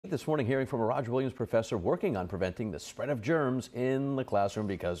this morning hearing from a Roger Williams professor working on preventing the spread of germs in the classroom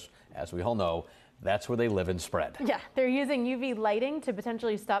because, as we all know, that's where they live and spread. Yeah, they're using UV lighting to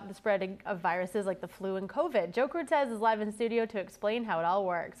potentially stop the spread of viruses like the flu and COVID. Joe Cortez is live in studio to explain how it all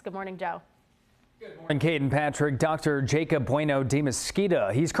works. Good morning, Joe. Good morning, Kate and Patrick. Dr. Jacob Bueno de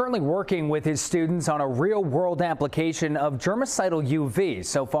Mesquita. He's currently working with his students on a real-world application of germicidal UV.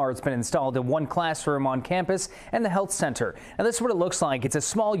 So far, it's been installed in one classroom on campus and the health center. Now, this is what it looks like. It's a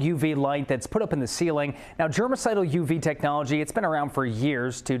small UV light that's put up in the ceiling. Now, germicidal UV technology, it's been around for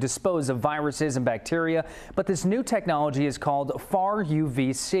years to dispose of viruses and bacteria, but this new technology is called far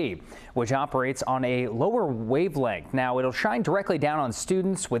UVC, which operates on a lower wavelength. Now, it'll shine directly down on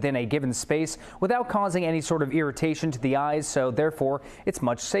students within a given space without causing any sort of irritation to the eyes, so therefore it's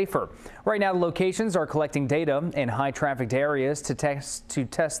much safer. Right now, the locations are collecting data in high-trafficked areas to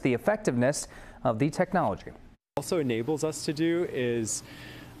test the effectiveness of the technology. Also enables us to do is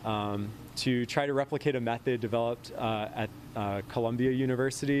to try to replicate a method developed at Columbia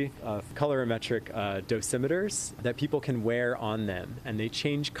University of colorimetric dosimeters that people can wear on them, and they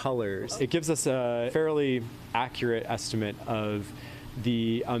change colors. It gives us a fairly accurate estimate of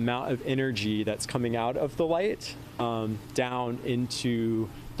the amount of energy that's coming out of the light down into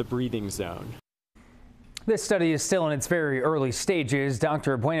the breathing zone. This study is still in its very early stages.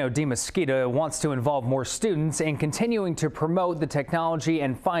 Dr. Bueno de Mesquita wants to involve more students in continuing to promote the technology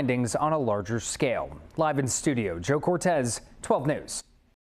and findings on a larger scale. Live in studio, Joe Cortez, 12 News.